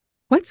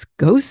What's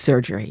ghost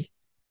surgery?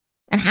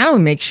 And how do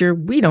we make sure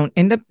we don't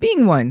end up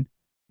being one?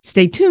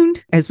 Stay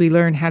tuned as we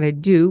learn how to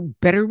do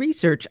better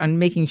research on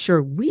making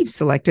sure we've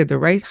selected the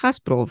right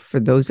hospital for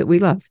those that we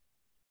love.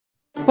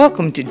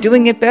 Welcome to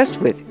Doing It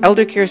Best with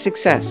Elder Care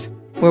Success,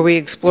 where we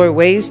explore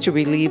ways to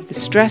relieve the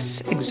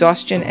stress,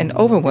 exhaustion, and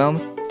overwhelm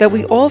that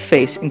we all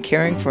face in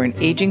caring for an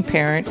aging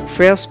parent,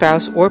 frail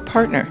spouse, or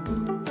partner.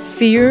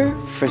 Fear,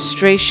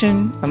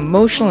 frustration,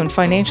 emotional and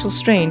financial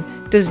strain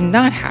does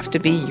not have to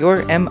be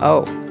your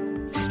MO.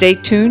 Stay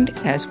tuned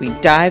as we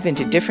dive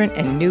into different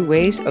and new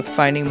ways of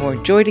finding more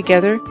joy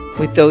together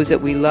with those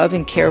that we love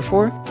and care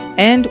for,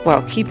 and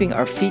while keeping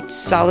our feet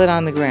solid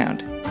on the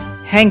ground.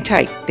 Hang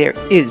tight, there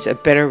is a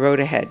better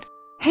road ahead.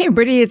 Hey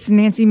everybody, it's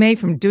Nancy May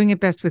from Doing It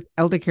Best with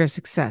Elder Care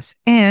Success,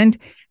 and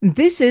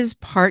this is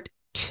part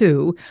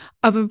 2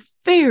 of a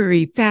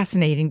very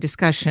fascinating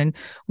discussion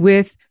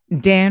with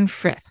Dan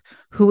Frith,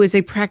 who is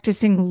a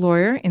practicing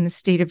lawyer in the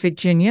state of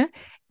Virginia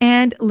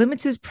and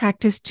limits his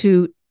practice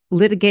to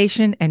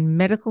litigation and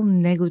medical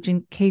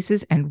negligence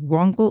cases and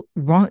wrongful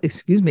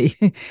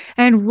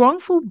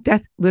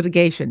death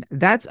litigation.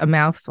 That's a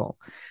mouthful.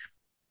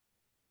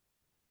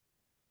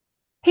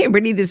 Hey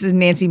everybody, this is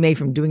Nancy May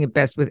from Doing It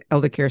Best with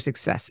Elder Care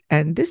Success,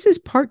 and this is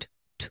part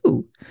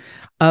 2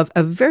 of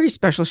a very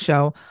special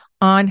show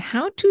on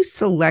how to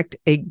select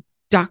a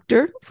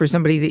doctor for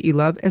somebody that you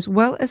love, as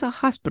well as a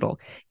hospital.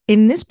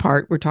 In this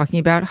part, we're talking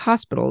about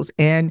hospitals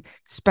and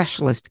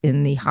specialists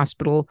in the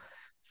hospital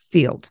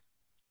field.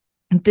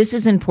 This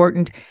is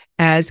important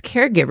as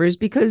caregivers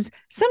because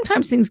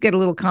sometimes things get a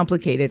little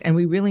complicated and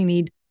we really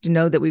need to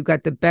know that we've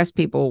got the best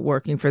people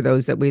working for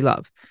those that we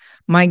love.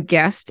 My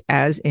guest,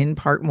 as in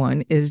part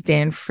 1, is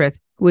Dan Frith,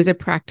 who is a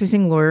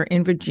practicing lawyer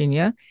in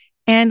Virginia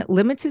and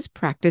limits his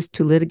practice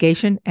to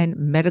litigation and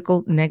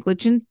medical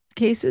negligence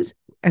cases,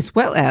 as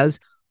well as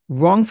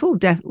wrongful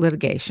death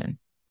litigation.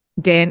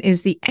 Dan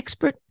is the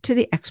expert to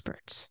the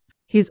experts.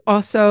 He's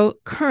also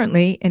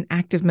currently an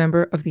active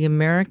member of the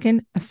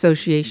American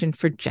Association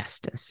for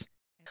Justice.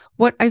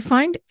 What I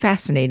find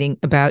fascinating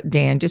about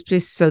Dan, just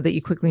so that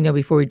you quickly know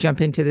before we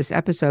jump into this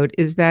episode,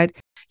 is that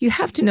you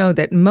have to know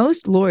that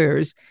most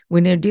lawyers,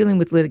 when they're dealing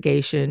with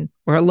litigation,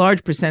 or a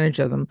large percentage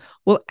of them,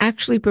 will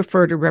actually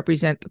prefer to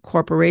represent the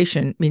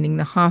corporation, meaning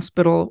the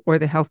hospital or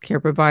the healthcare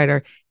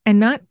provider, and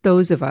not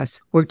those of us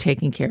who are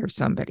taking care of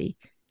somebody.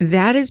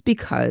 That is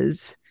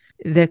because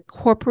the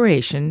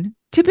corporation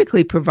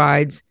typically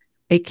provides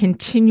a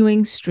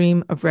continuing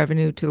stream of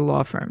revenue to the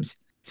law firms.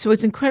 So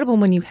it's incredible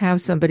when you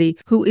have somebody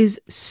who is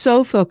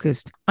so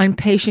focused on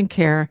patient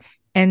care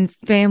and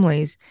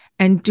families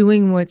and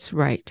doing what's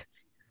right.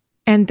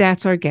 And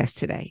that's our guest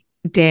today,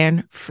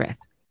 Dan Frith.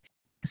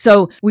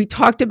 So we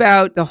talked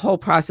about the whole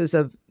process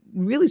of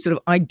really sort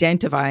of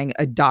identifying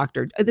a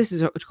doctor. This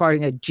is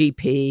regarding a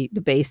GP,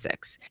 the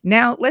basics.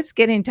 Now let's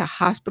get into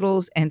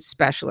hospitals and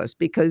specialists,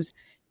 because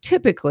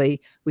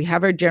typically we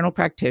have our general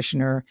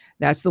practitioner.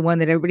 That's the one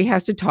that everybody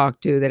has to talk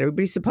to, that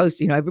everybody's supposed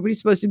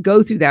to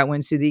go through that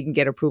one so that you can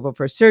get approval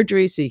for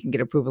surgery, so you can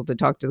get approval to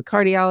talk to the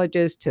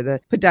cardiologist, to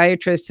the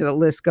podiatrist, to the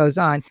list goes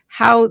on.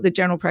 How the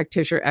general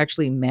practitioner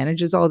actually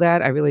manages all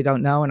that, I really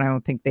don't know. And I don't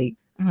want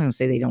to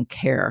say they don't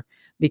care,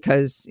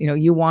 because,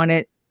 you want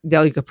it,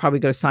 you could probably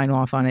go sign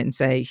off on it and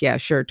say, yeah,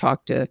 sure,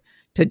 talk to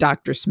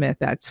Dr. Smith,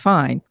 that's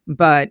fine.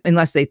 But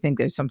unless they think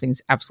there's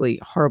something's absolutely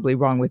horribly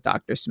wrong with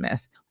Dr.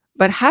 Smith.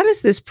 But how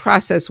does this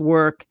process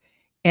work,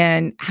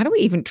 and how do we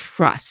even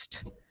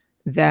trust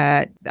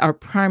that our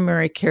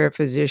primary care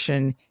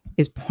physician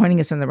is pointing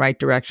us in the right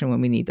direction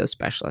when we need those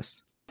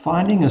specialists?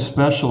 Finding a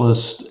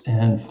specialist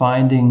and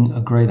finding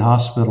a great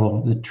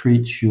hospital that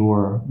treats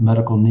your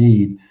medical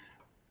need,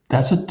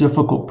 that's a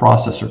difficult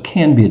process, or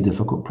can be a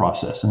difficult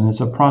process. And it's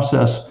a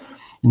process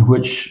in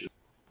which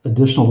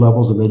additional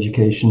levels of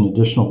education,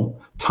 additional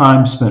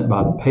time spent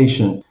by the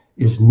patient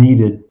is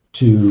needed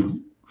to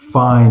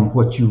find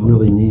what you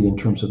really need in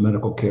terms of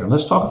medical care.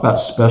 Let's talk about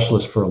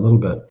specialists for a little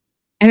bit.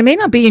 And it may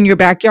not be in your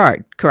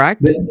backyard,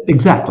 correct?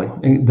 Exactly.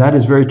 That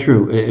is very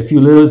true. If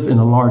you live in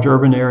a large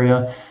urban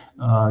area,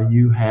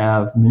 you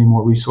have many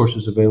more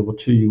resources available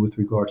to you with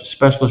regard to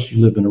specialists.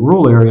 You live in a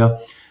rural area,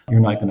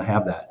 you're not going to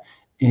have that.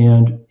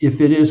 And if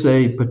it is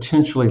a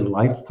potentially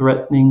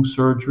life-threatening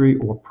surgery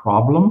or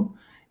problem,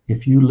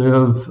 if you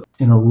live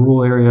in a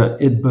rural area,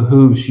 it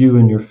behooves you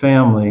and your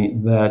family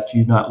that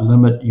you not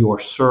limit your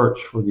search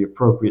for the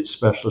appropriate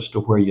specialist to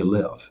where you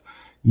live.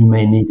 You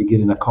may need to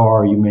get in a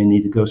car, you may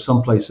need to go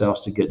someplace else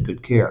to get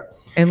good care.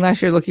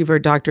 Unless you're looking for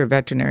a doctor of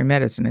veterinary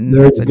medicine. And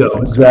there you go,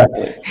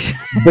 exactly.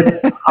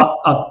 But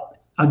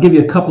I'll give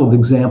you a couple of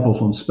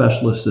examples on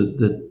specialists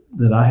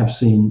that I have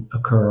seen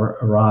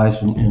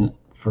arise in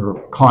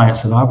for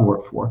clients that I've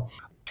worked for.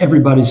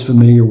 Everybody's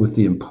familiar with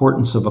the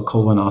importance of a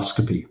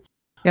colonoscopy.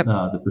 Yep.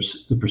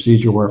 The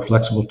procedure where a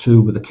flexible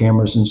tube with a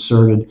camera is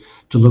inserted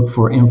to look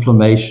for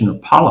inflammation or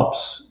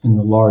polyps in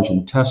the large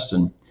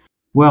intestine.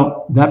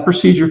 Well, that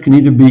procedure can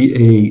either be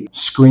a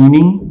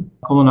screening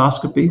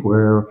colonoscopy,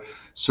 where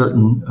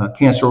certain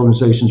cancer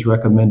organizations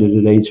recommend it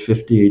at age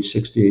 50, age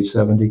 60, age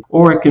 70,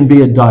 or it can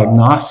be a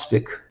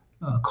diagnostic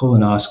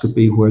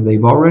colonoscopy where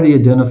they've already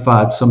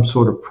identified some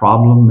sort of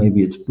problem.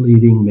 Maybe it's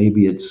bleeding,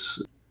 maybe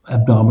it's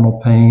abdominal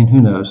pain,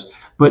 who knows.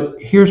 But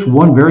here's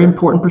one very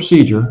important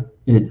procedure.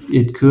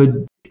 It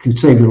could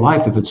save your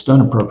life if it's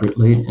done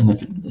appropriately and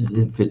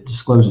if it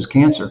discloses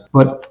cancer.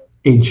 But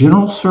a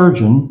general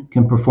surgeon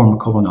can perform a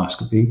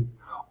colonoscopy,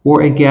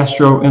 or a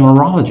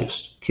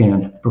gastroenterologist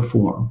can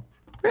perform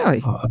Really?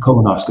 a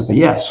colonoscopy.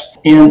 Yes,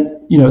 and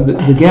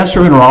the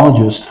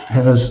gastroenterologist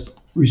has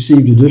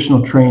received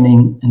additional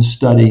training and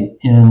study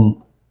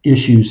in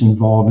issues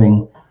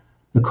involving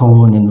the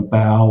colon and the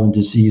bowel and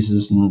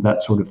diseases and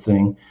that sort of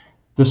thing.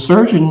 The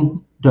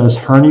surgeon does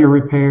hernia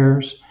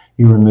repairs.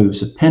 He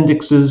removes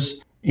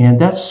appendixes. And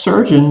that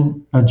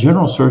surgeon, a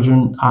general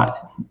surgeon, at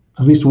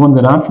least one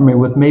that I'm familiar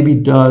with, maybe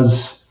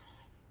does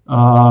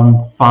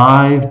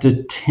 5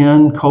 to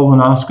 10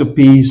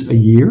 colonoscopies a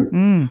year.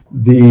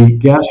 The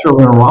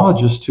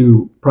gastroenterologist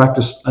who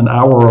practiced an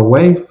hour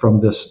away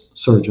from this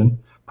surgeon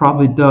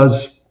probably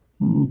does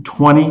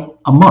 20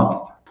 a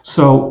month.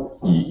 So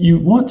you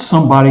want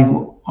somebody,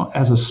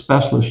 as a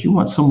specialist, you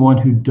want someone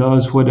who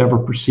does whatever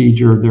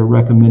procedure they're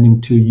recommending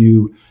to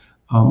you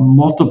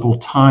multiple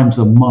times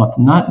a month,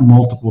 not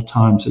multiple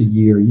times a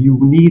year. You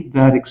need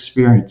that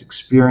experience.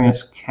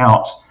 Experience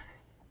counts,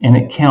 and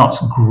it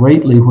counts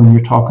greatly when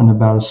you're talking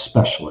about a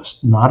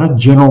specialist, not a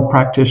general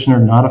practitioner,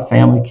 not a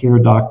family care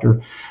doctor.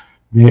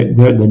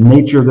 The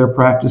nature of their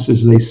practice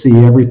is they see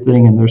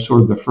everything, and they're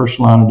sort of the first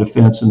line of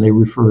defense, and they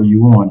refer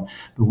you on.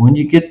 But when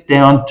you get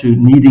down to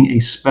needing a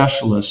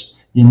specialist,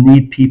 you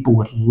need people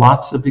with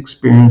lots of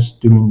experience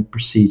doing the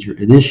procedure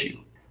at issue.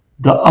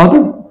 The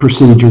other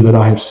procedure that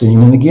I have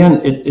seen, and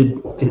again,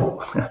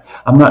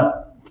 I'm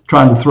not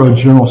trying to throw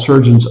general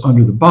surgeons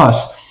under the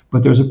bus,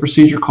 but there's a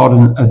procedure called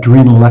an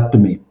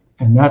adrenalectomy,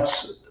 and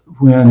that's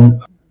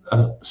when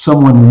a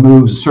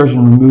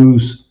surgeon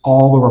removes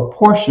all or a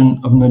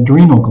portion of an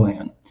adrenal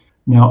gland.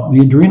 Now, the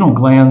adrenal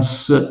glands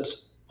sit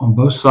on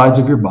both sides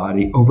of your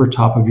body over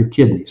top of your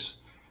kidneys.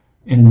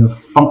 And the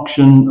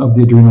function of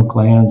the adrenal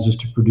glands is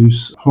to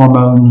produce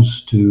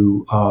hormones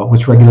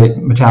which regulate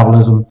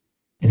metabolism.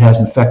 It has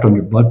an effect on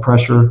your blood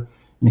pressure,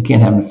 and it can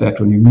have an effect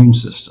on your immune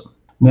system.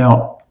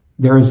 Now,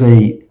 there is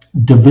a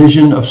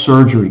division of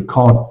surgery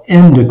called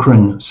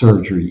endocrine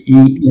surgery,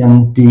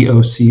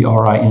 ENDOCRINE.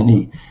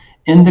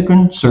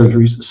 Endocrine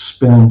surgeries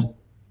spend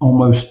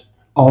almost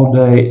all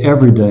day,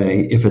 every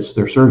day, if it's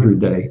their surgery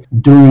day,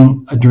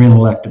 doing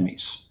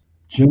adrenalectomies.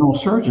 General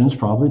surgeons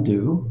probably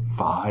do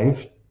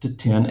 5 to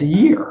 10 a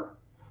year.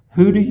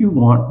 Who do you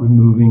want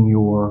removing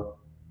your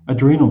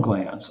adrenal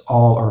glands,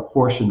 all or a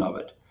portion of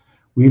it?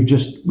 We've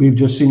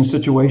just seen a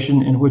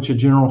situation in which a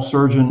general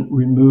surgeon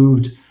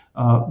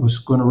was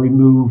going to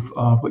remove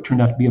what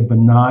turned out to be a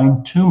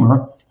benign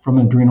tumor from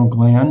an adrenal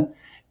gland,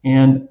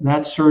 and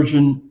that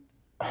surgeon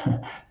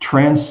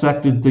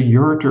transected the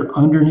ureter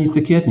underneath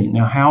the kidney.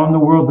 Now, how in the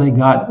world they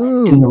got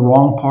in the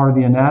wrong part of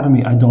the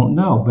anatomy, I don't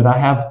know, but I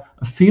have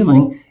a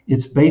feeling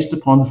it's based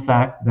upon the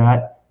fact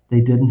that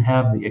they didn't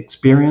have the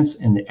experience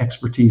and the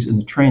expertise and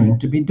the training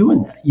to be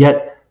doing that.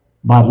 Yet,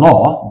 by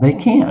law, they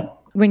can.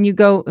 When you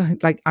go,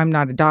 like, I'm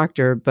not a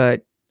doctor,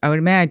 but I would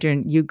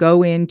imagine you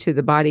go into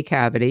the body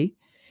cavity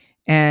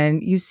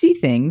and you see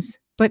things,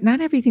 but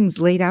not everything's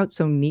laid out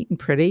so neat and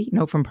pretty,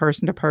 from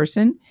person to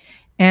person.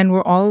 And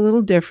we're all a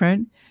little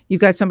different.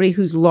 You've got somebody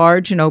who's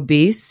large and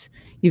obese.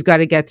 You've got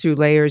to get through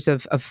layers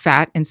of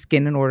fat and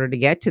skin in order to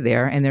get to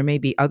there. And there may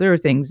be other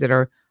things that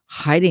are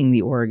hiding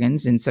the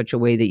organs in such a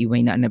way that you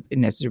may not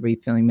necessarily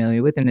be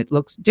familiar with. And it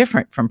looks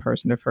different from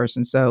person to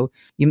person. So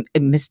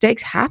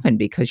mistakes happen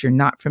because you're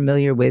not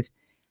familiar with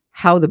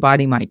how the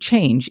body might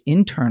change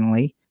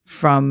internally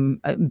from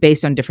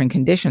based on different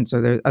conditions, or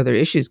there are other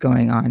issues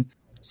going on.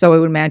 So I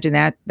would imagine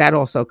that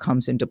also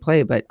comes into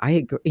play. But I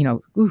agree,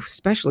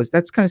 specialist,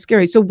 that's kind of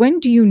scary. So when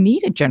do you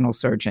need a general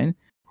surgeon?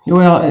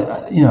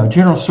 Well,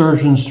 general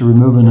surgeons to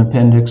remove an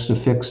appendix, to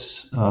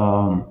fix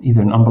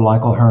either an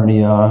umbilical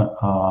hernia.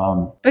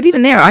 But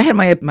even there, I had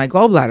my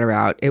gallbladder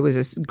out. It was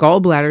a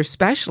gallbladder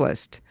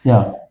specialist.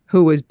 Yeah.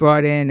 Who was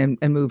brought in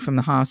and moved from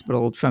the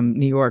hospital from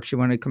New York. She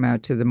wanted to come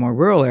out to the more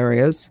rural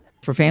areas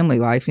for family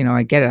life.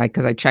 I get it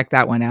because I checked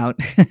that one out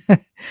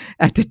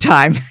at the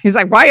time. He's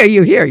like, "Why are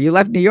you here? You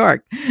left New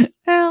York."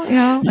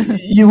 Well,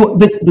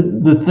 But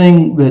the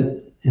thing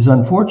that is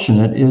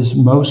unfortunate is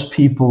most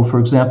people, for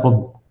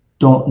example,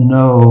 don't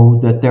know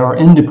that there are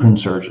endocrine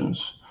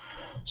surgeons.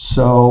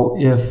 So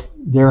if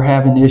they're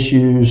having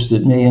issues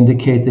that may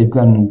indicate they've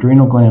got an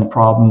adrenal gland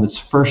problem that's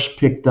first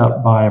picked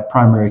up by a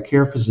primary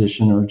care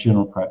physician or a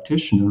general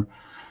practitioner,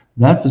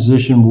 that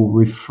physician will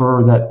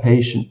refer that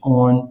patient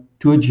on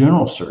to a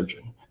general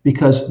surgeon,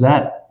 because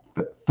that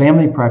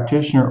family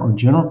practitioner or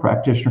general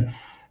practitioner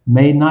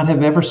may not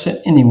have ever sent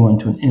anyone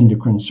to an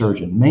endocrine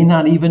surgeon, may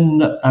not even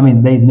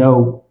they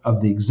know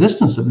of the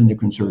existence of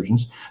endocrine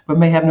surgeons, but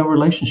may have no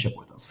relationship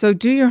with them. So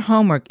do your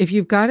homework. If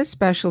you've got a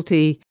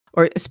specialty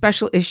or a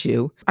special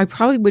issue, I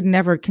probably would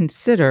never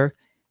consider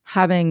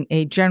having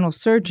a general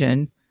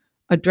surgeon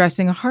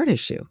addressing a heart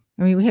issue.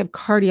 We have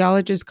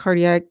cardiologists,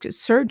 cardiac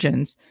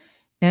surgeons,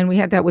 And we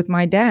had that with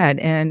my dad.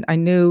 And I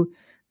knew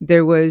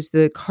there was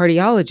the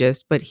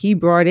cardiologist, but he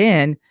brought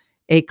in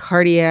a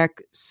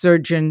cardiac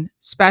surgeon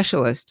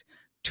specialist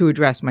to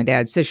address my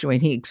dad's situation.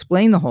 He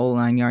explained the whole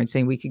 9 yards,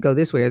 saying we could go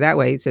this way or that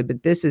way. He said,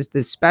 but this is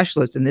the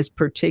specialist in this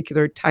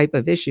particular type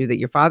of issue that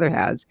your father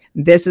has.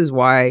 This is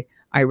why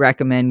I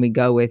recommend we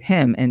go with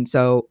him. And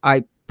so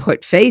I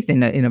put faith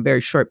in a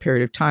very short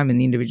period of time in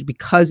the individual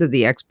because of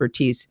the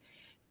expertise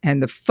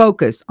and the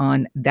focus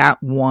on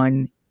that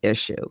one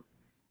issue.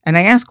 And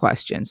I ask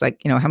questions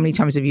like, how many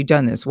times have you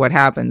done this? What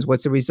happens?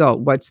 What's the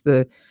result? What's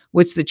the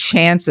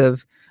chance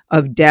of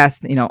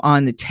death,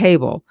 on the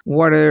table?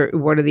 What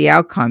are the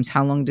outcomes?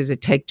 How long does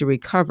it take to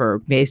recover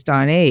based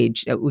on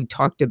age? We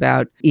talked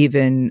about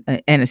even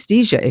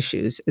anesthesia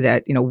issues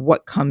that,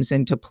 what comes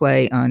into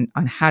play on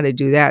how to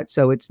do that.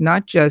 So it's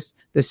not just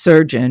the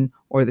surgeon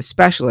or the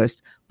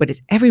specialist, but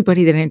it's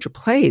everybody that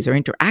interplays or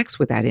interacts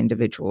with that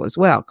individual as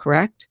well,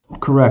 correct?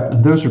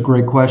 Correct. Those are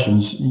great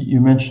questions. You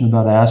mentioned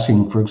about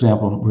asking, for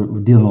example,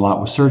 we're dealing a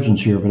lot with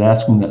surgeons here, but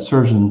asking that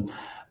surgeon,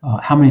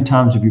 how many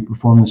times have you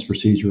performed this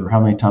procedure, or how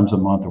many times a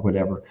month, or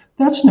whatever?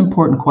 That's an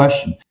important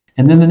question.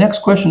 And then the next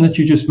question that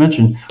you just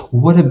mentioned,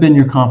 what have been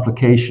your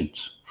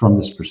complications from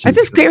this procedure?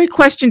 That's a scary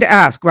question to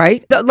ask,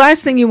 right? The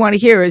last thing you want to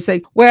hear is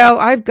like, well,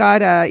 I've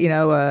got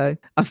a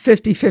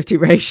 50-50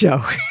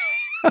 ratio.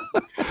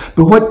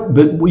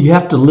 But you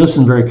have to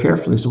listen very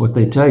carefully to what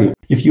they tell you.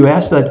 If you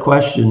ask that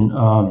question,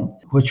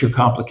 what's your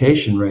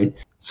complication rate?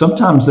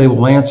 Sometimes they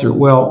will answer,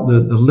 well, the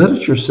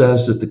literature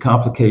says that the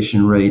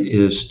complication rate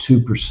is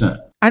 2%.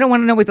 I don't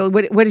want to know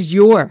what is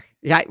your,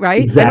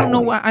 right? Exactly.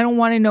 I don't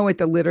want to know what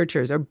the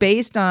literatures are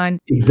based on.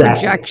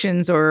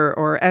 Projections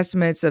or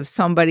estimates of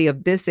somebody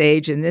of this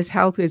age and this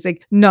health. Is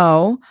like,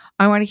 no,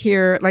 I want to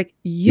hear like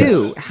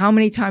you. Yes. How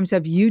many times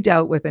have you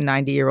dealt with a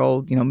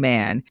 90-year-old,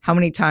 man? How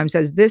many times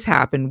has this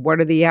happened? What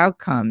are the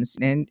outcomes?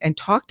 And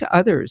talk to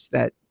others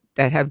that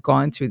have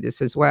gone through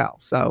this as well.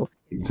 So.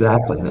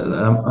 Exactly.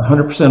 I'm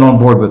 100% on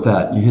board with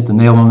that. You hit the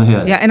nail on the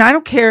head. Yeah. And I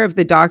don't care if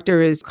the doctor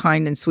is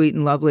kind and sweet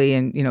and lovely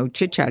and,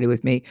 chit-chatty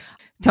with me.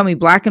 Tell me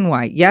black and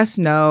white. Yes,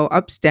 no,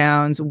 ups,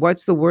 downs.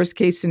 What's the worst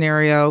case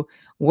scenario?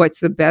 What's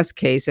the best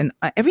case? And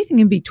everything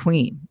in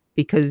between,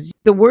 because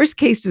the worst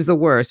case is the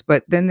worst,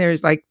 but then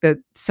there's like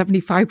the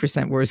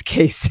 75% worst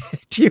case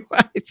that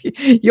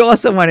you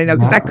also want to know,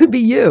 because that could be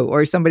you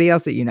or somebody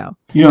else that you know.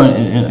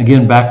 And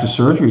again, back to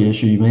surgery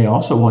issue, you may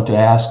also want to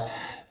ask,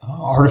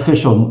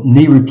 artificial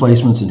knee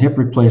replacements and hip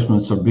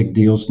replacements are big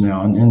deals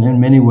now. And in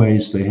many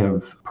ways, they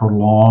have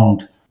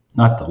prolonged,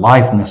 not the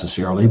life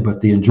necessarily, but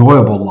the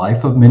enjoyable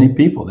life of many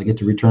people. They get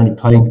to return to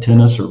playing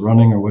tennis or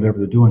running or whatever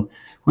they're doing.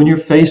 When you're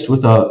faced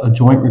with a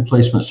joint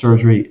replacement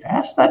surgery,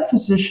 ask that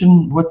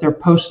physician what their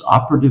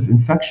post-operative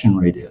infection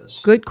rate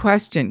is. Good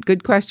question,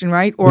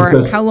 right?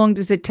 Or how long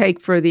does it take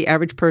for the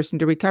average person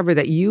to recover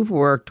that you've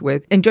worked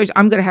with? And Joyce,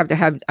 I'm going to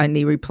have a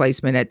knee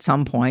replacement at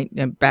some point,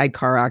 a bad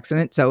car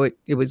accident. So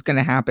it was going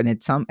to happen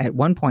at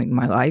one point in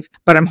my life,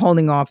 but I'm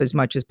holding off as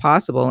much as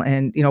possible.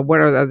 And, what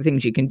are the other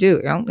things you can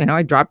do?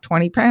 I dropped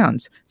 20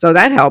 pounds. So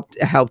that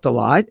helped a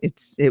lot.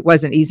 It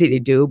wasn't easy to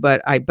do,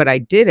 but I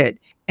did it.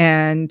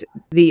 And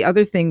the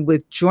other thing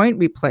with joint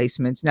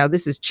replacements, now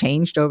this has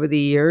changed over the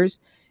years.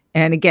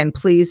 And again,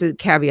 please, a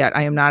caveat,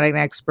 I am not an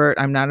expert.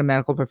 I'm not a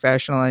medical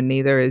professional, and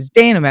neither is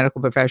Dan a medical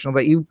professional,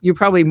 but you're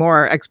probably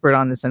more expert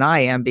on this than I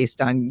am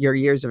based on your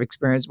years of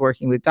experience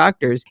working with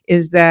doctors,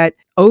 is that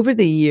over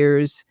the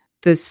years,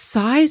 the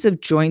size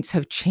of joints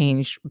have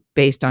changed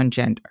based on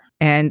gender.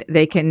 And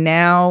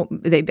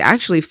they've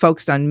actually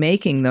focused on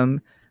making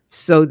them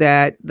so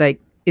that, like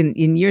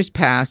in years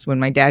past, when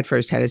my dad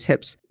first had his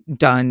hips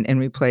done and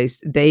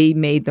replaced, they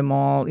made them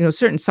all,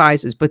 certain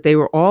sizes, but they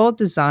were all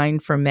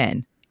designed for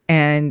men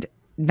and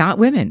not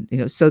women.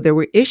 So there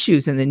were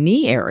issues in the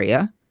knee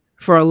area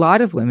for a lot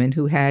of women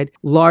who had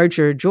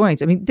larger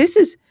joints. I mean, this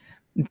is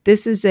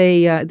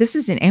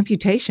an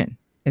amputation.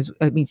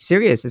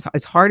 Serious,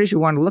 as hard as you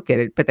want to look at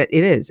it, but that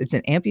it is. It's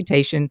an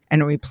amputation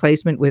and a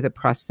replacement with a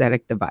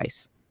prosthetic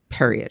device.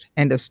 Period.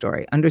 End of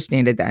story.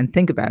 Understand it and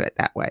think about it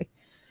that way.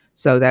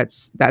 So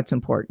that's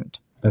important.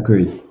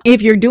 Agreed.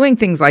 If you're doing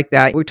things like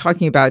that, we're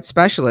talking about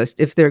specialists.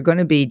 If there are going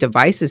to be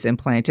devices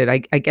implanted,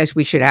 I guess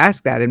we should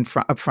ask that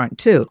up front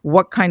too.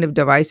 What kind of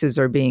devices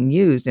are being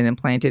used and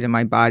implanted in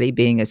my body,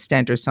 being a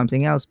stent or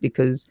something else?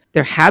 Because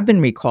there have been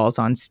recalls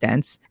on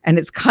stents, and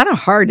it's kind of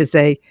hard to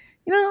say,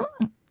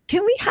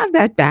 can we have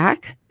that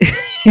back?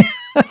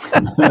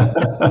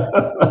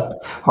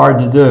 Hard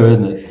to do,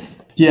 isn't it?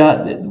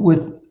 Yeah,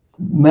 with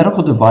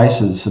medical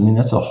devices,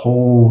 that's a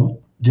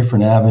whole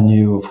different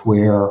avenue of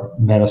where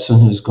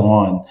medicine has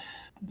gone.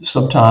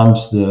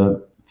 Sometimes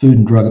the Food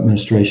and Drug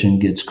Administration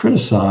gets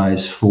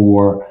criticized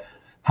for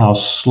how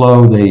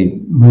slow they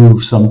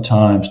move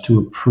sometimes to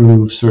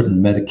approve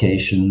certain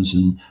medications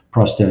and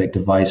prosthetic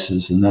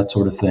devices and that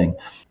sort of thing.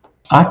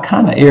 I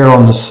kind of err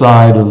on the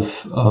side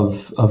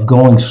of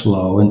going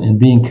slow and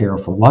being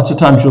careful. Lots of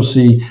times you'll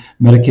see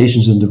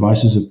medications and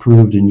devices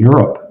approved in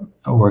Europe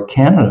or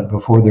Canada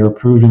before they're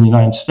approved in the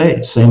United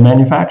States. Same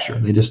manufacturer.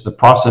 The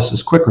process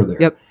is quicker there.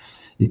 Yep.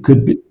 It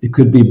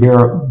could be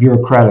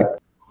bureaucratic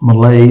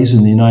malaise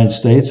in the United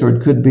States, or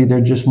it could be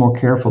they're just more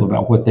careful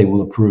about what they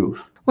will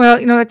approve.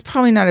 Well, that's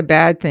probably not a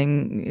bad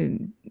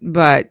thing,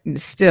 but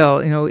still,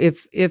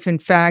 if in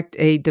fact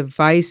a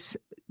device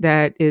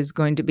that is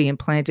going to be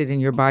implanted in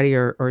your body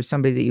or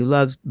somebody that you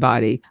love's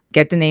body,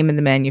 get the name of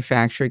the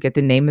manufacturer, get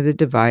the name of the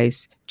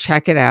device,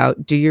 check it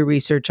out, do your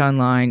research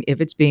online.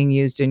 If it's being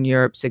used in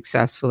Europe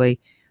successfully,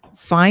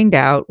 find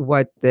out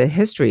what the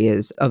history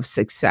is of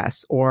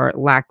success or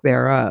lack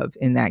thereof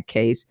in that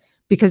case,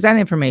 because that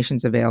information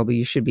is available.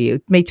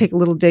 It may take a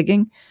little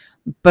digging,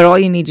 but all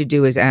you need to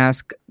do is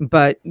ask.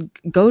 But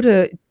go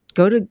to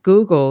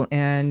Google,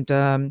 and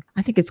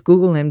I think it's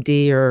Google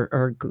MD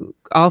or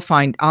I'll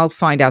find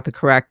out the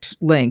correct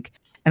link,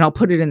 and I'll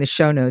put it in the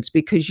show notes,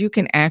 because you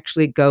can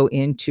actually go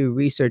into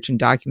research and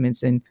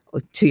documents and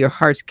to your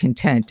heart's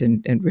content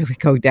and really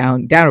go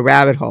down a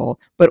rabbit hole.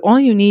 But all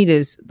you need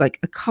is like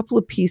a couple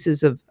of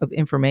pieces of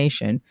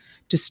information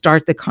to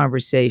start the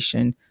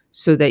conversation,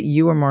 so that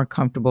you are more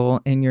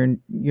comfortable and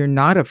you're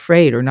not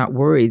afraid or not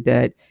worried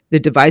that the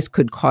device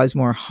could cause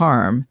more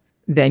harm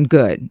than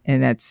good.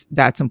 And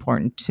that's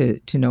important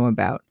to know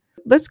about.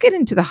 Let's get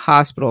into the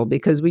hospital,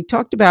 because we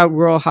talked about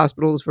rural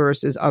hospitals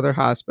versus other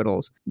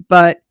hospitals.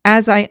 But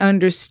as I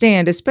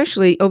understand,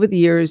 especially over the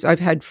years, I've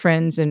had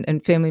friends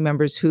and family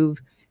members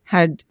who've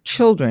had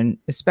children,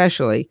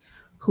 especially,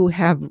 who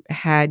have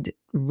had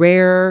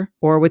rare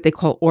or what they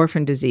call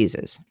orphan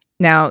diseases.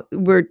 Now,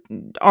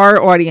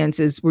 our audience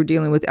we're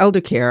dealing with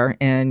elder care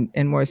and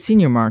more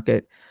senior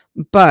market,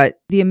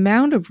 but the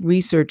amount of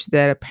research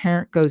that a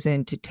parent goes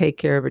in to take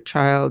care of a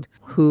child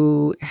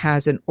who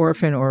has an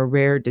orphan or a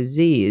rare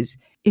disease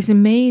is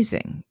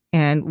amazing.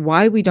 And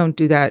why we don't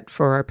do that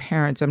for our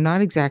parents, I'm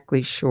not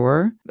exactly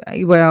sure.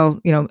 Well,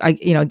 I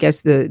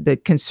guess the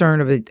concern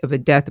of a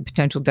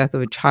potential death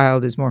of a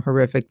child is more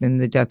horrific than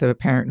the death of a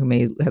parent who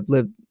may have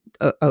lived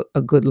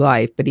a good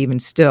life. But even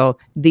still,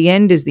 the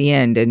end is the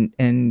end,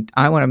 and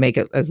I want to make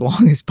it as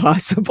long as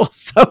possible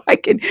so I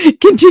can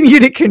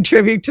continue to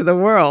contribute to the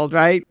world,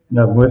 right?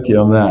 I'm with you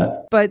on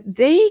that. But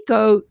they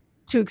go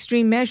to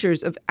extreme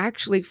measures of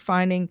actually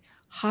finding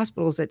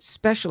hospitals that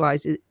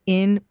specialize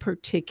in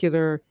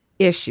particular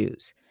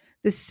issues.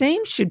 The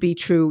same should be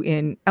true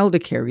in elder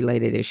care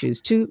related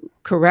issues too,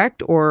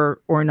 correct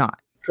or not?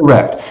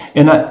 Correct.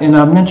 And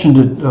I mentioned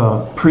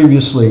it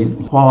previously.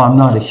 While I'm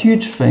not a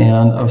huge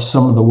fan of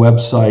some of the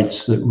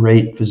websites that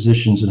rate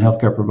physicians and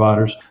healthcare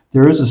providers,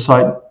 there is a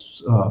site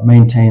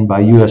maintained by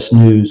U.S.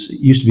 News. It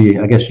used to be,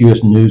 I guess,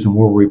 U.S. News and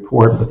World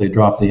Report, but they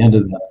dropped the end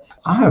of that.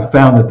 I have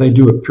found that they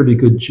do a pretty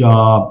good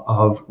job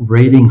of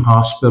rating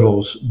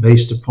hospitals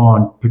based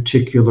upon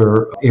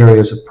particular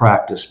areas of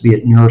practice, be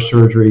it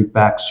neurosurgery,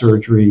 back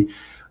surgery,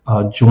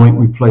 joint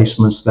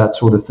replacements, that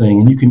sort of thing.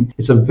 And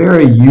it's a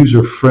very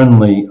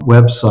user-friendly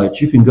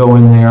website. You can go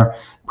in there,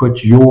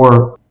 put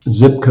your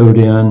zip code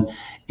in,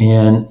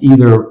 and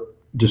either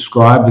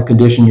describe the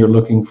condition you're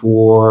looking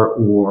for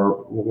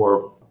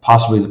or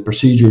possibly the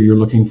procedure you're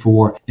looking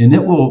for, and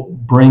it will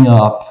bring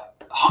up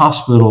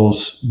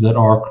hospitals that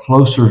are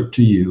closer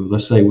to you,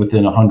 let's say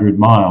within 100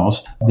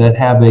 miles, that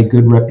have a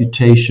good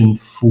reputation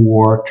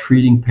for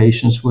treating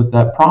patients with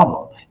that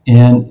problem.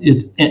 And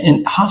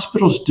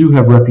hospitals do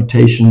have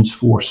reputations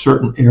for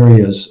certain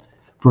areas.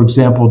 For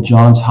example,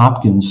 Johns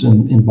Hopkins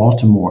in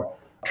Baltimore,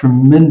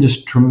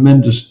 tremendous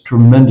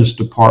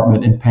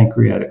department in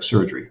pancreatic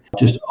surgery.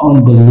 Just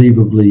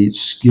unbelievably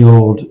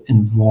skilled,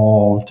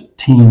 involved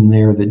team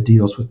there that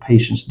deals with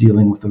patients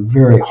dealing with a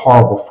very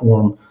horrible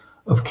form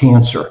of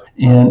cancer.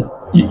 And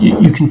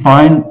you can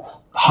find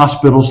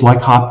hospitals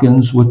like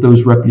Hopkins with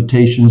those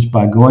reputations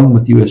by going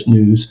with U.S.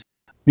 News.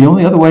 The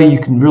only other way you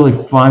can really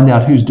find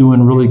out who's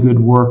doing really good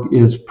work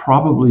is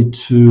probably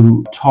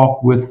to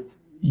talk with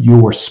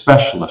your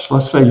specialist.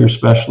 Let's say your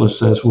specialist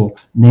says, well,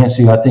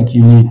 Nancy, I think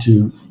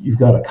you've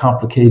got a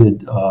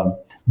complicated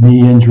knee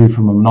injury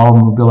from an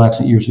automobile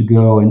accident years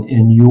ago,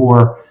 and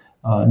your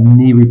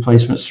knee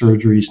replacement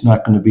surgery is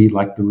not going to be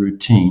like the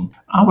routine.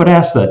 I would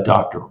ask that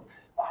doctor,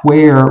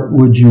 where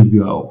would you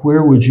go?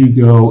 Where would you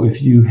go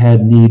if you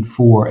had need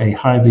for a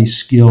highly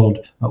skilled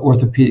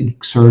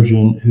orthopedic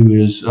surgeon who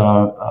is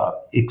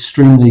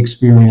extremely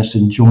experienced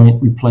in joint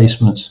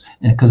replacements?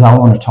 And because I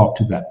want to talk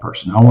to that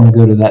person, I want to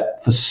go to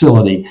that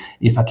facility.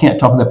 If I can't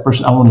talk to that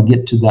person, I want to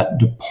get to that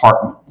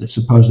department that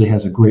supposedly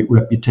has a great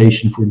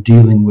reputation for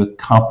dealing with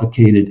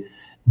complicated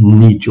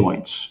knee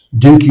joints.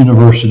 Duke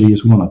University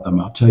is one of them,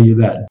 I'll tell you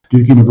that.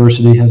 Duke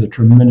University has a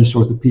tremendous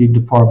orthopedic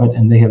department,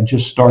 and they have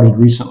just started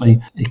recently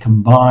a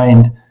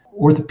combined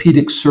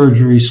orthopedic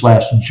surgery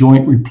 /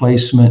 joint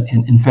replacement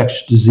and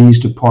infectious disease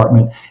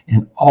department,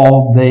 and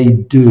all they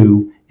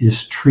do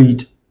is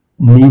treat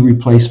knee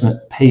replacement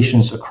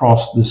patients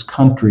across this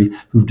country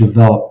who've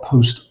developed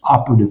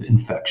post-operative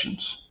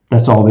infections.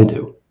 That's all they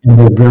do, and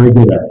they're very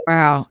good at it.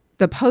 Wow.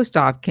 The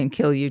post-op can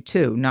kill you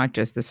too, not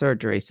just the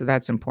surgery. So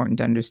that's important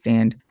to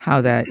understand how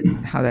that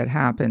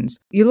happens.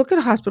 You look at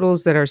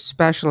hospitals that are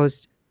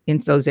specialists in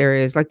those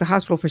areas, like the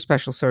Hospital for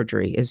Special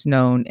Surgery is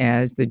known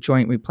as the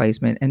joint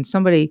replacement. And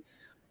somebody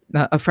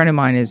A friend of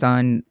mine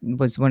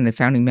was one of the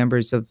founding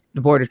members of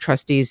the board of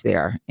trustees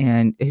there,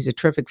 and he's a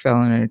terrific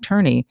fellow and an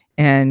attorney,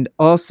 and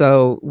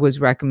also was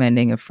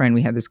recommending a friend.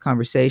 We had this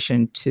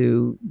conversation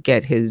to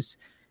get his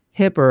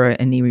hip or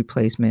a knee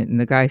replacement, and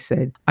the guy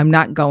said, "I'm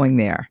not going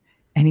there."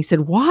 And he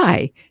said,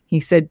 "Why?"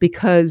 He said,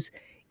 "Because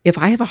if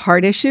I have a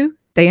heart issue,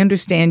 they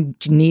understand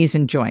knees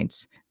and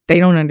joints. They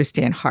don't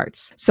understand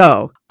hearts.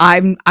 So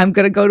I'm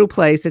going to go to a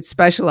place that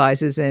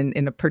specializes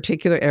in a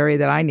particular area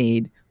that I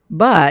need,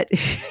 but."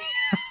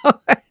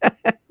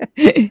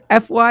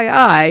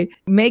 FYI,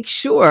 make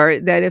sure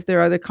that if there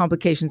are other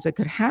complications that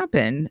could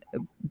happen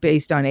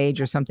based on age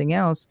or something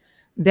else,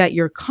 that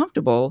you're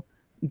comfortable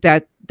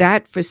that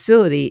that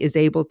facility is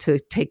able to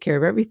take care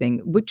of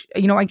everything, which,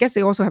 I guess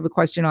they also have a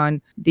question on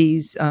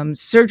these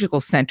surgical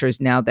centers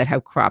now that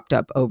have cropped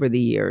up over the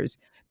years.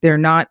 They're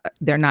not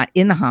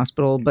in the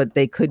hospital, but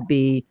they could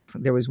be.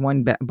 There was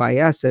one by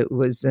us. It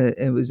was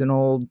an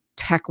old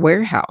tech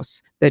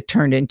warehouse that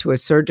turned into a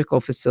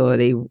surgical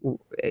facility,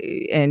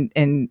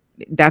 and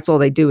that's all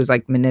they do is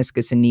like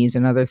meniscus and knees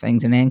and other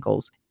things and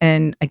ankles.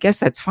 And I guess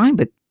that's fine,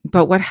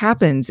 but what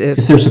happens if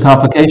there's a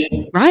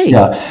complication? Right.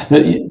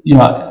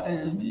 Yeah,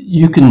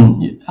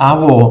 I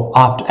will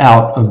opt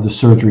out of the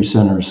surgery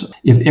centers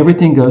if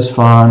everything goes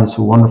fine. It's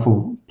a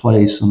wonderful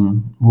place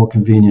and more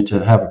convenient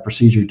to have a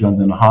procedure done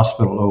than a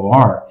hospital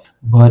OR.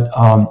 But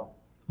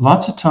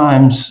lots of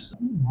times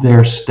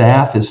their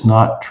staff is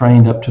not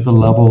trained up to the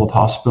level of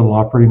hospital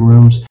operating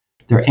rooms.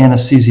 They're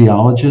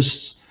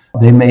anesthesiologists.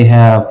 They may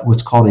have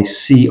what's called a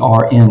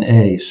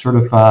CRNA,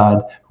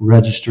 Certified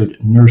Registered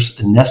Nurse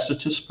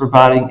Anesthetist,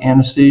 providing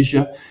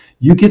anesthesia.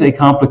 You get a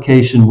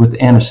complication with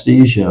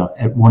anesthesia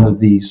at one of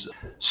these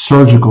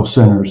surgical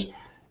centers,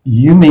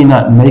 you may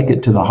not make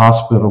it to the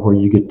hospital where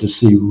you get to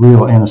see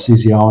real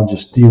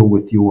anesthesiologists deal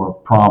with your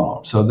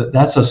problem. So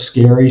that's a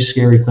scary,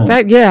 scary thing.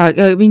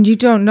 You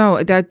don't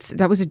know.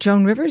 That was a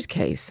Joan Rivers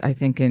case, I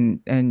think, and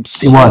it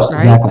was,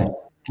 right? Exactly.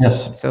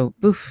 Yes. So,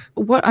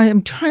 what I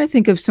am trying to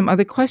think of some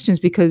other questions,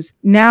 because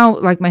now,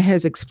 like, my head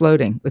is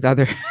exploding with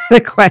other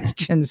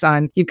questions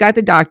on, you've got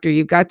the doctor,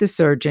 you've got the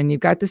surgeon, you've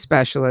got the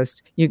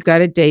specialist, you've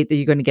got a date that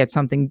you're going to get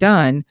something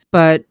done,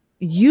 but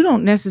you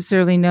don't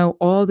necessarily know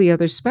all the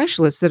other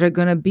specialists that are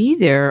going to be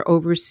there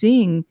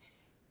overseeing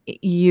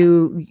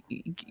your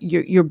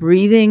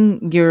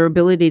breathing, your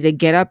ability to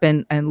get up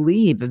and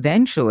leave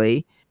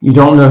eventually. You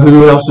don't know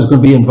who else is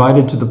going to be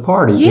invited to the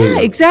party. Yeah,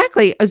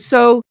 exactly.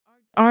 So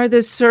are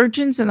the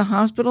surgeons and the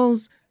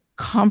hospitals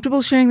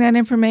comfortable sharing that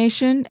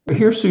information?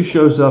 Here's who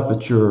shows up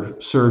at your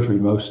surgery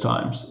most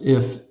times.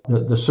 If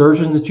the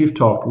surgeon that you've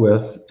talked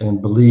with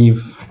and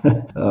believe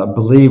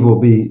will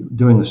be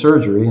doing the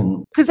surgery,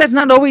 and because that's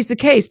not always the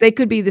case. They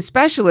could be the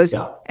specialist,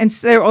 and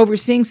they're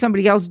overseeing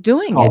somebody else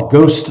doing it.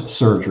 Ghost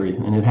surgery,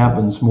 and it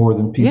happens more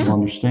than people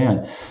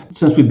understand.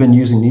 Since we've been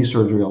using knee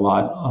surgery a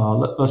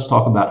lot, let's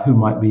talk about who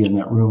might be in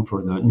that room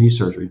for the knee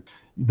surgery.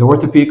 The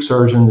orthopedic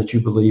surgeon that you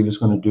believe is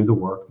going to do the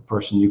work, the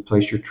person you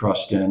place your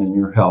trust in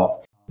your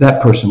health,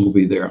 that person will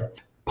be there.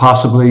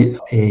 Possibly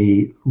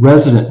a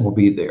resident will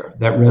be there.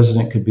 That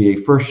resident could be a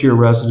first-year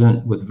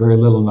resident with very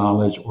little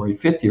knowledge, or a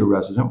fifth-year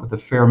resident with a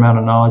fair amount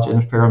of knowledge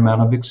and a fair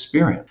amount of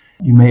experience.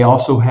 You may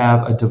also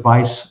have a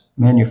device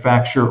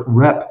manufacturer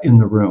rep in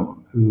the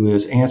room who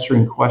is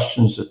answering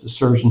questions that the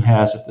surgeon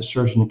has if the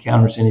surgeon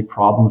encounters any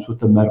problems with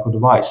the medical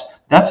device.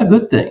 That's a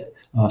good thing.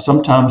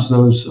 Sometimes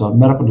those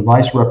medical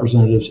device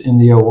representatives in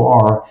the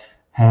OR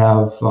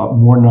have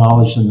more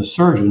knowledge than the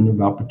surgeon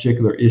about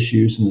particular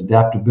issues and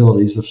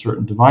adaptabilities of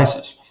certain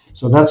devices.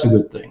 So that's a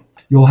good thing.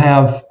 You'll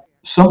have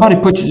somebody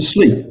put you to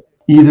sleep.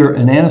 Either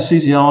an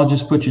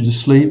anesthesiologist put you to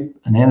sleep.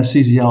 An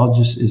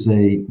anesthesiologist is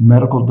a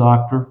medical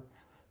doctor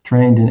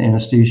trained in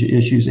anesthesia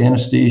issues.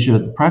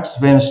 The practice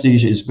of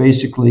anesthesia is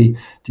basically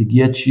to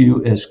get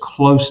you as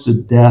close to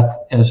death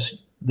as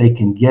they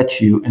can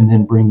get you and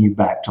then bring you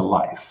back to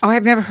life. Oh,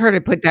 I've never heard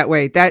it put that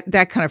way.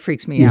 That kind of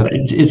freaks me out.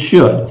 It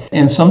should.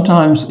 And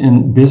sometimes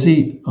in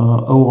busy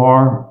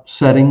OR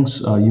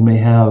settings, you may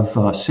have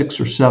 6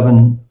 or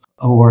 7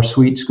 OR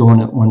suites going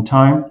at one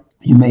time.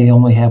 You may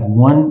only have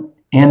one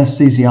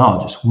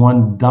anesthesiologist,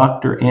 one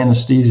doctor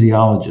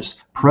anesthesiologist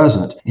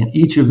present, and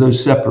each of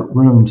those separate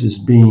rooms is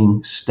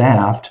being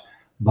staffed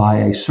by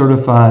a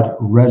certified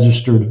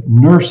registered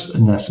nurse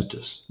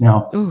anesthetist.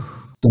 Now,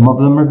 some of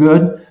them are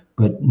good,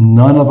 but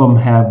none of them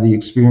have the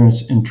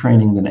experience and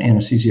training that an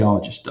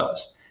anesthesiologist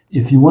does.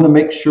 If you want to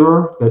make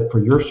sure that for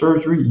your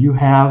surgery you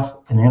have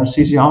an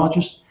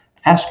anesthesiologist,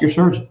 ask your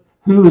surgeon,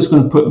 who is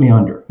going to put me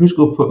under? Who's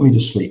going to put me to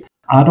sleep?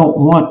 I don't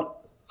want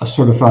a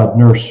certified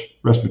nurse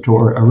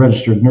respiratory, a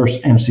registered nurse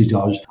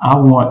anesthesiologist. I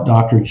want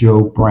Dr.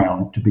 Joe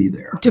Brown to be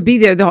there. To be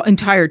there the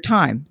entire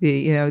time,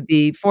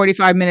 the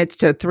 45 minutes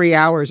to 3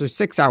 hours or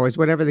 6 hours,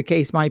 whatever the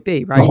case might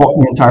be, right?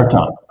 The entire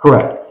time,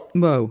 correct.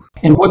 Whoa.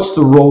 And what's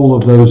the role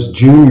of those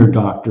junior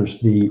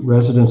doctors, the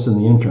residents and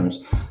the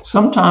interns?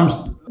 Sometimes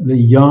the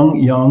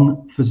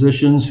young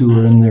physicians who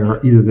are in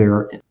either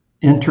their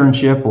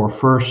internship or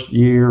first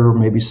year or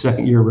maybe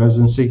second year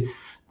residency,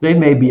 they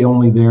may be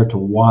only there to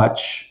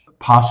watch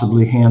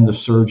possibly hand the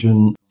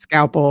surgeon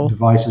Scalpel.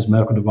 devices,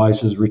 medical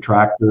devices,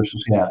 retractors.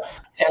 Yeah.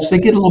 As they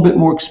get a little bit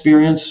more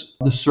experience,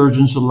 the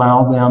surgeons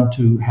allow them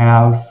to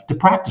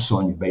practice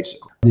on you,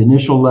 basically. The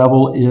initial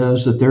level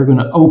is that they're going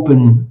to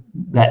open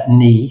that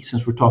knee,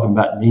 since we're talking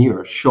about knee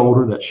or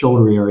shoulder, that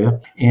shoulder area,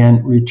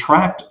 and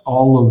retract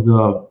all of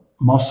the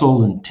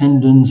muscle and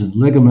tendons and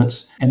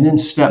ligaments, and then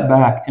step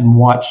back and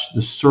watch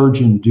the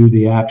surgeon do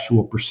the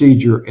actual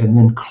procedure and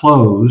then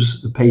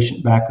close the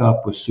patient back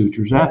up with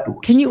sutures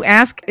afterwards. Can you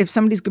ask if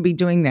somebody's going to be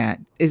doing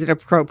that? Is it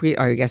appropriate?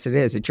 Oh, I guess it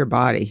is. It's your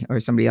body or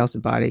somebody else's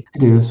body.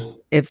 It is.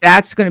 If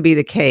that's going to be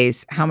the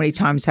case, how many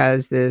times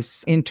has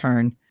this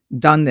intern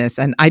done this?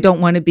 And I don't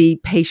want to be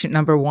patient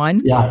number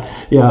one. Yeah,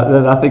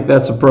 I think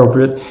that's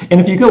appropriate. And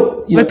if you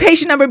go... But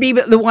patient number B,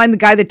 the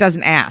guy that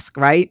doesn't ask,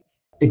 right?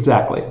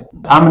 Exactly.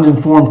 I'm an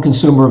informed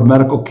consumer of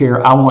medical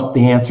care. I want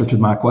the answer to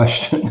my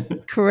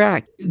question.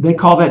 Correct. They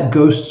call that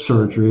ghost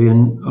surgery,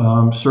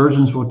 and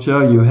surgeons will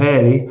tell you,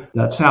 hey,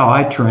 that's how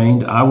I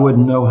trained. I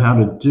wouldn't know how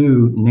to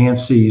do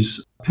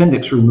Nancy's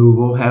appendix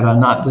removal had I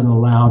not been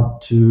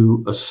allowed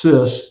to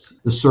assist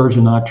the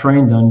surgeon I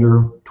trained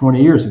under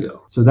 20 years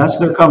ago. So that's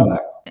their comeback.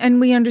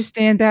 And we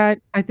understand that.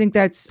 I think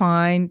that's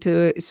fine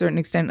to a certain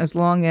extent, as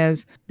long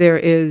as there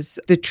is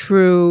the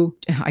true,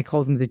 I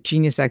call them the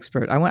genius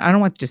expert. I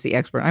don't want just the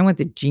expert. I want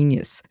the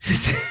genius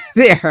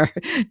there,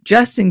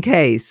 just in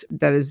case,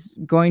 that is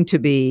going to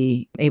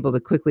be able to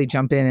quickly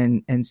jump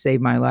in and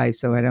save my life,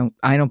 so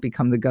I don't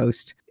become the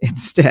ghost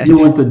instead. You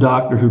want the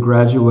doctor who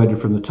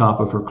graduated from the top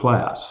of her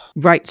class.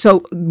 Right. So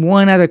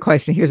one other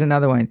question. Here's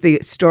another one. The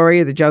story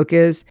or the joke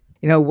is,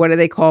 what do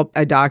they call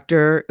a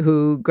doctor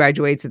who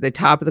graduates at the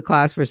top of the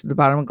class versus the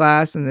bottom of the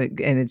class, and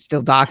it's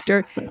still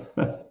doctor?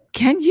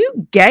 Can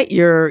you get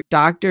your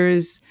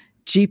doctor's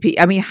GP?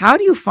 I mean, how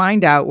do you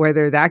find out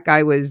whether that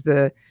guy was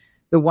the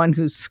one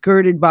who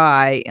skirted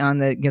by on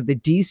the the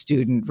D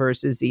student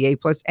versus the A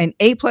plus? And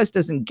A plus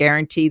doesn't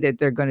guarantee that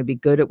they're going to be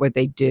good at what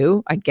they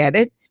do. I get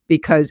it,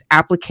 because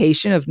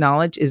application of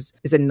knowledge is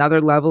another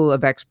level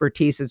of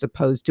expertise as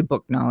opposed to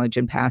book knowledge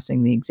and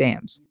passing the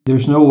exams.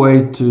 There's no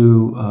way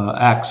to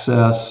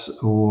access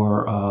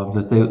or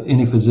that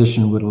any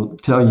physician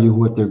would tell you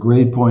what their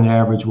grade point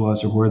average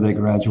was or where they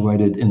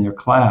graduated in their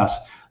class.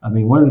 I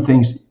mean, one of the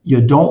things,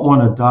 you don't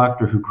want a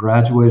doctor who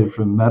graduated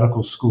from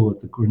medical school at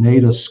the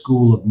Grenada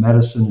School of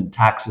Medicine and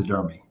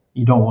Taxidermy.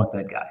 You don't want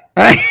that guy.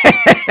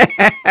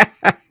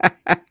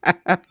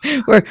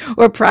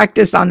 or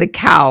practice on the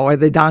cow or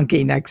the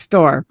donkey next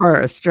door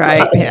first,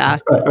 right? Yeah.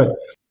 Right.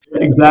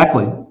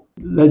 Exactly.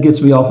 That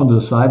gets me off into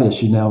a side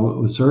issue now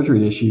with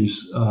surgery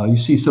issues. You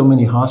see so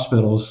many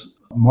hospitals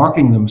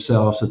marketing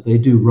themselves that they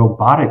do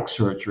robotic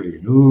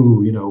surgery.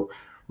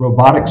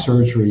 Robotic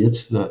surgery,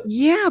 it's the...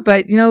 Yeah,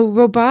 but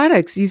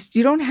robotics,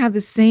 you don't have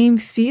the same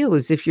feel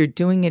as if you're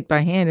doing it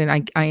by hand.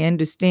 And I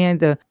understand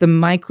the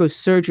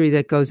microsurgery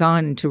that goes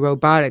on into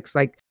robotics,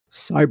 like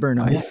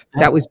CyberKnife. Yeah.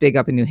 That was big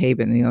up in New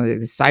Haven.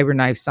 The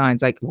CyberKnife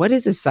signs. Like, what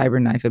is a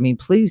CyberKnife? I mean,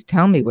 please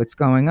tell me what's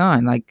going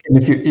on. Like, and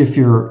if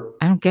you're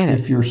I don't get it.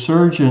 If your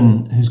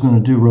surgeon who's going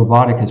to do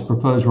has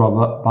proposed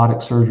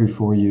robotic surgery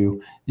for you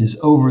is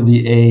over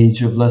the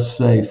age of, let's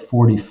say,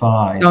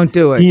 45. Don't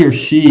do it. He or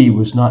she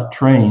was not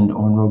trained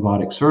on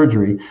robotic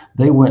surgery.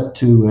 They went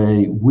to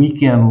a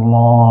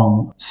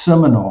weekend-long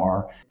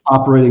seminar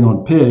operating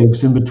on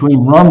pigs in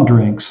between rum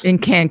drinks. In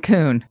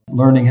Cancun.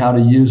 Learning how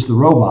to use the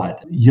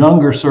robot.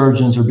 Younger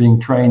surgeons are being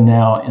trained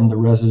now in the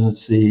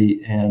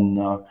residency and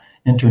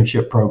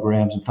internship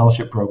programs and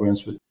fellowship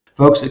programs, but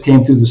folks that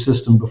came through the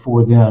system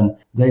before then,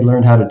 they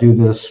learned how to do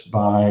this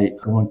by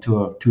going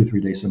to a 2 or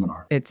 3 day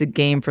seminar. It's a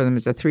game for them.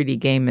 It's a 3D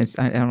game.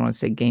 I don't want to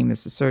say game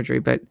is a surgery,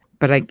 but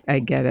I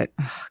get it.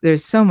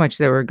 There's so much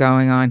that we're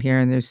going on here,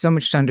 and there's so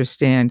much to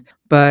understand.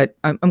 But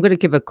I'm going to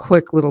give a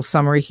quick little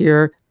summary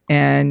here,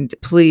 and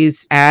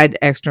please add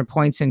extra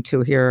points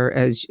into here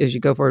as you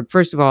go forward.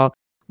 First of all,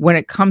 when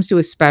it comes to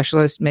a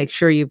specialist, make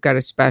sure you've got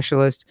a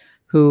specialist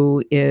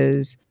who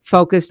is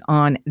focused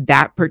on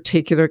that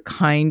particular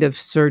kind of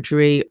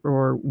surgery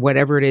or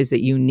whatever it is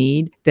that you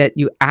need, that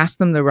you ask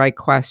them the right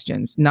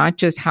questions, not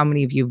just how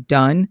many of you've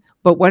done,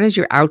 but what has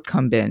your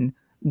outcome been?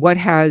 What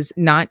has,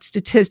 not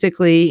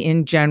statistically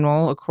in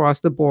general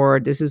across the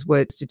board, this is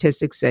what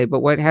statistics say,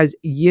 but what has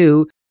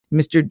you,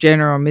 Mr.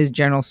 General or Ms.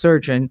 General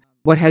Surgeon,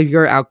 what have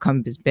your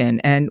outcomes been?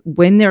 And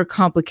when there are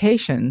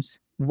complications,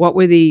 what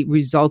were the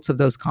results of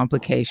those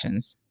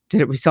complications?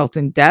 Did it result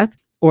in death?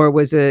 Or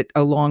was it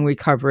a long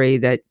recovery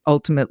that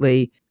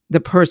ultimately the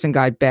person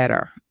got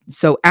better?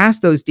 So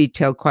ask those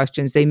detailed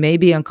questions. They may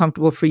be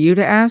uncomfortable for you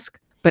to ask,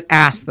 but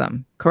ask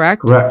them,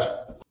 correct? Correct.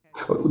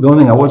 The only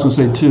thing I was going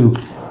to say too,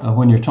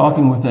 when you're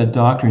talking with that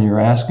doctor and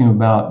you're asking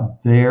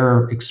about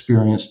their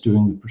experience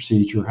doing the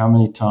procedure, how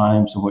many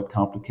times and what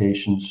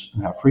complications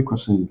and how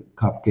frequently the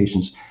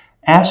complications,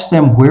 ask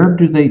them where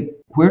do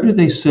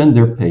they send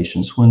their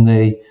patients when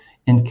they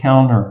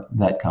encounter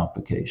that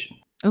complication?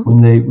 Ooh.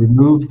 When they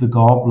remove the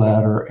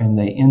gallbladder and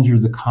they injure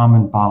the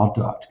common bile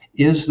duct,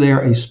 is there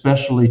a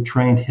specially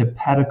trained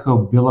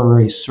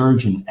hepatobiliary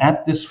surgeon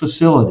at this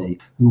facility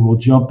who will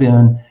jump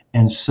in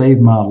and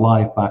saved my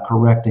life by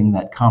correcting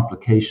that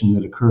complication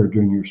that occurred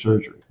during your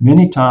surgery.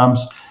 Many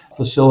times,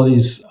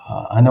 facilities,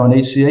 I know an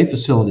HCA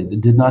facility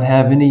that did not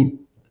have any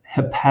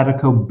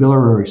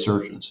hepatobiliary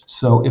surgeons.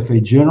 So if a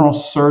general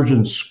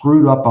surgeon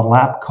screwed up a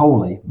lap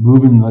chole,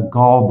 moving the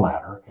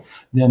gallbladder,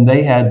 then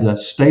they had to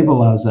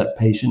stabilize that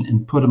patient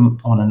and put them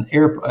on an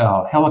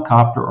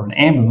helicopter or an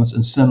ambulance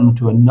and send them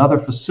to another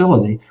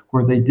facility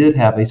where they did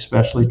have a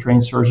specially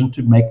trained surgeon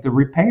to make the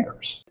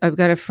repairs. I've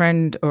got a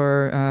friend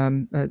or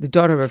the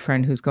daughter of a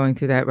friend who's going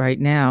through that right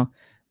now,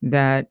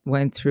 that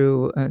went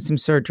through some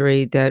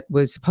surgery that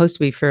was supposed to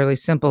be fairly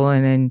simple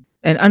and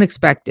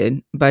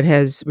unexpected, but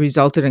has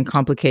resulted in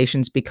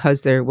complications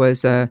because there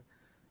was I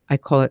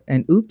call it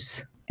an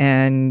oops,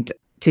 and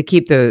to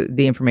keep the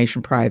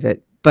information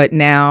private. But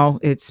now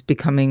it's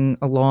becoming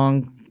a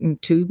long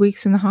 2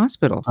 weeks in the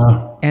hospital.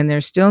 And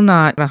they're still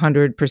not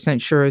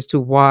 100% sure as to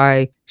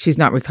why she's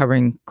not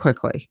recovering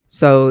quickly.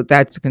 So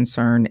that's a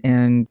concern.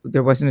 And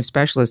there wasn't a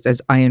specialist,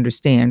 as I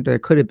understand, there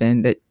could have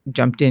been, that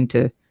jumped in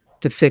to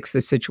fix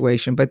the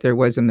situation. But there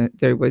was an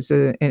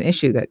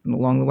issue that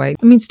along the way.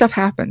 I mean, stuff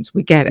happens.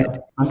 We get it.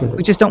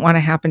 We just don't want to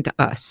happen to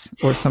us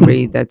or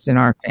somebody that's in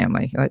our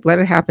family. Like, let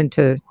it happen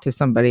to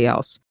somebody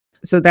else.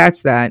 So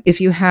that's that. If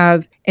you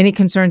have any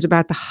concerns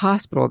about the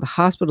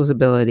hospital's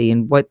ability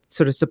and what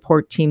sort of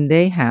support team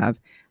they have,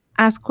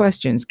 ask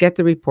questions, get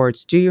the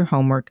reports, do your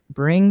homework,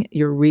 bring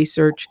your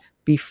research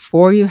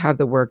before you have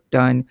the work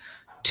done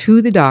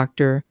to the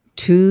doctor,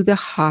 to the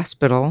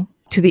hospital,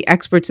 to the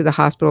experts of the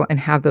hospital, and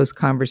have those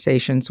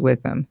conversations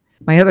with them.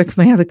 My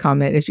other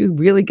comment, if you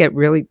really get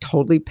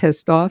totally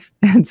pissed off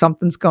and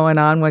something's going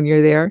on when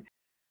you're there,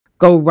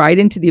 go right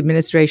into the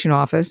administration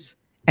office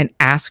and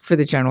ask for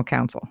the general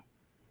counsel.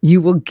 You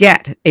will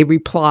get a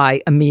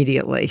reply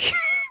immediately.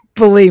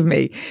 Believe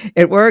me,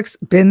 it works.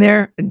 Been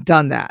there and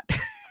done that.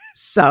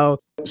 So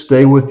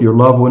stay with your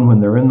loved one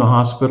when they're in the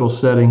hospital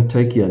setting.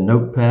 Take you a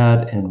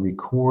notepad and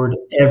record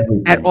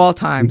everything. At all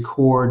times.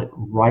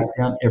 Write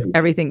down everything.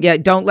 Everything. Yeah,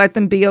 don't let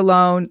them be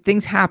alone.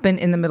 Things happen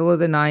in the middle of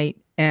the night,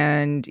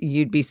 and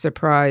you'd be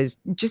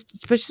surprised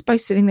just by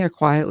sitting there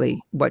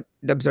quietly,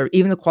 observe,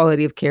 even the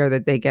quality of care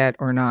that they get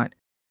or not.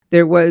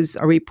 There was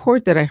a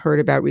report that I heard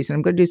about recently.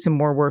 I'm going to do some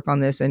more work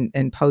on this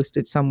and post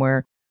it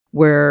somewhere,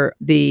 where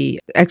the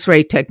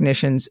X-ray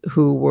technicians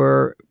who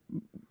were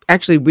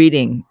actually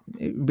reading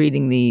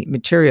the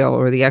material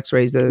or the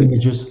X-rays, the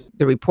images,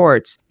 the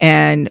reports,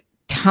 and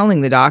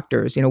telling the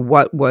doctors,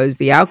 what was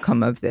the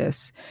outcome of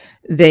this.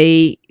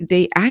 They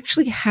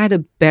actually had a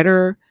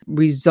better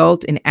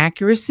result in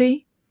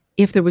accuracy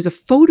if there was a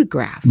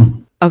photograph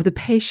of the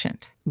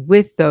patient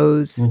with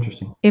those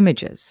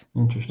images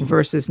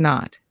versus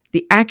not.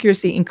 The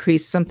accuracy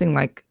increased something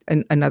like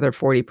another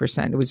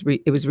 40%.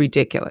 It was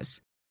ridiculous.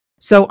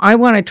 So I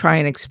want to try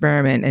an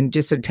experiment and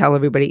just to tell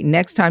everybody,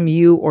 next time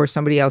you or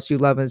somebody else you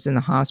love is in the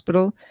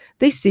hospital,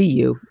 they see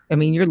you. I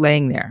mean, you're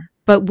laying there.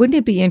 But wouldn't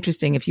it be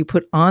interesting if you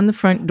put on the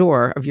front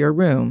door of your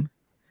room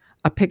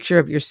a picture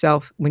of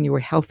yourself when you were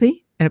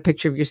healthy and a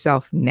picture of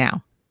yourself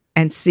now,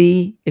 and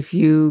see if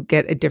you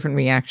get a different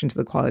reaction to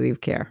the quality of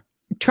care?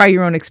 Try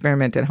your own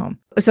experiment at home.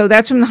 So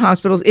that's from the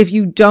hospitals. If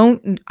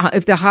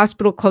the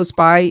hospital close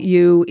by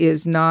you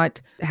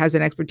has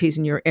an expertise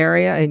in your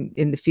area and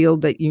in the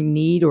field that you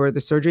need or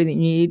the surgery that you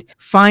need,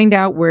 find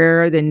out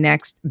where the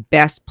next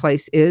best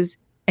place is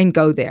and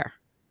go there.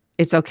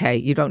 It's okay.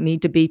 You don't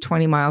need to be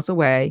 20 miles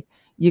away.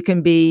 You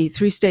can be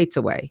 3 states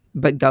away,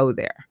 but go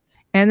there.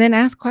 And then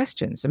ask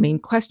questions. I mean,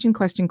 question.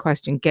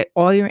 Get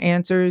all your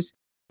answers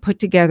put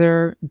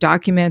together,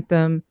 document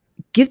them.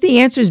 Give the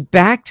answers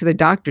back to the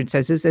doctor and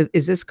says,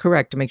 is this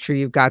correct, to make sure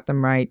you've got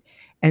them right?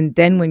 And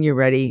then when you're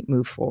ready,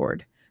 move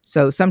forward.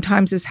 So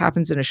sometimes this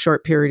happens in a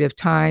short period of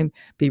time.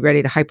 Be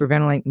ready to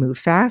hyperventilate, move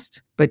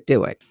fast, but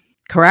do it.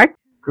 Correct?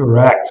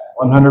 Correct.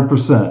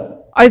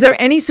 100%. Are there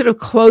any sort of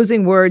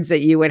closing words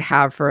that you would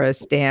have for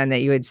us, Dan,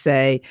 that you would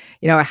say,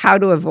 how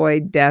to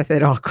avoid death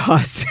at all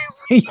costs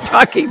when you're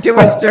talking to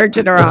a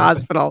surgeon or a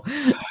hospital?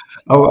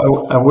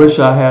 I wish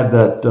I had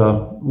that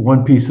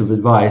one piece of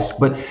advice,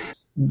 but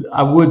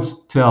I would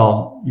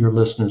tell your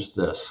listeners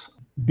this: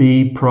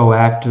 be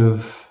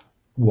proactive,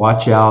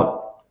 watch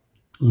out,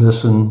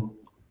 listen,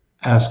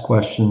 ask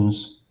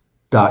questions,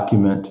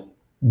 document.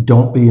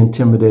 Don't be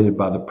intimidated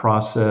by the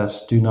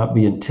process. Do not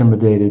be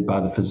intimidated by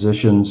the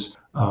physicians.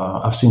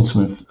 I've seen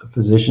some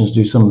physicians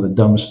do some of the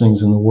dumbest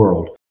things in the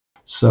world.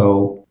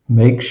 So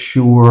make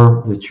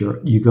sure that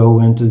you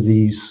go into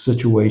these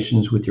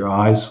situations with your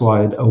eyes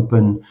wide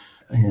open,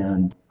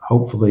 and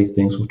hopefully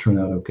things will turn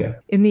out okay.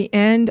 In the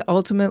end,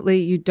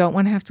 ultimately, you don't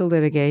want to have to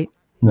litigate.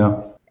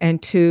 No.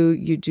 And 2,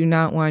 you do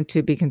not want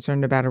to be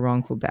concerned about a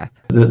wrongful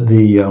death.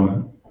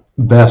 The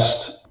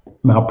best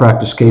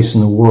malpractice case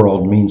in the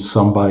world means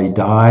somebody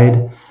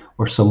died,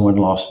 or someone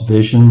lost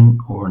vision,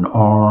 or an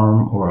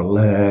arm, or a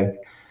leg,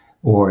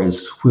 or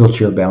is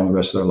wheelchair bound the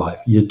rest of their life.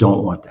 You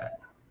don't want that.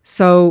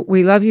 So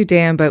we love you,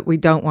 Dan, but we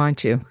don't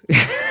want you.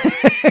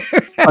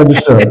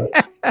 Understood.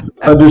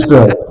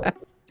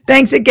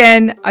 Thanks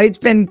again. It's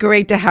been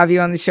great to have you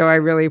on the show. I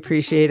really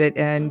appreciate it.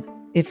 And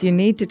if you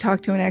need to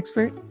talk to an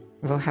expert,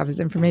 we'll have his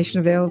information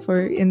available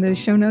in the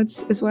show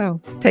notes as well.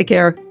 Take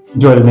care.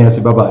 Enjoyed it,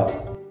 Nancy.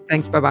 Bye-bye.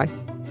 Thanks. Bye-bye.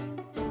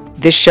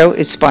 This show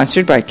is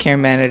sponsored by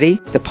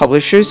Caremanity, the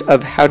publishers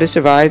of How to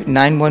Survive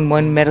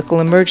 911 Medical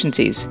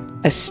Emergencies,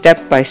 a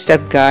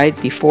step-by-step guide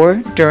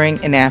before, during,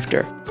 and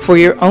after. For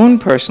your own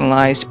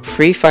personalized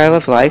free file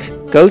of life,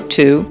 go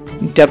to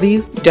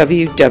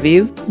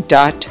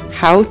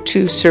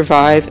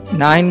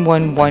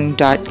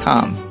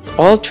www.howtosurvive911.com.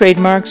 All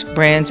trademarks,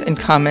 brands, and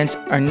comments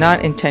are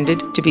not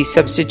intended to be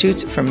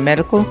substitutes for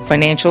medical,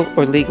 financial,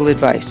 or legal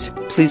advice.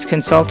 Please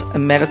consult a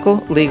medical,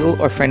 legal,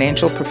 or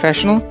financial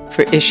professional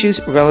for issues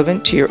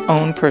relevant to your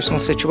own personal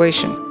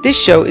situation. This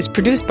show is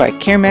produced by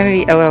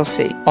Caremanity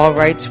LLC. All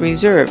rights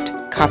reserved.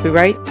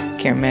 Copyright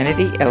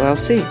Caremanity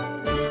LLC.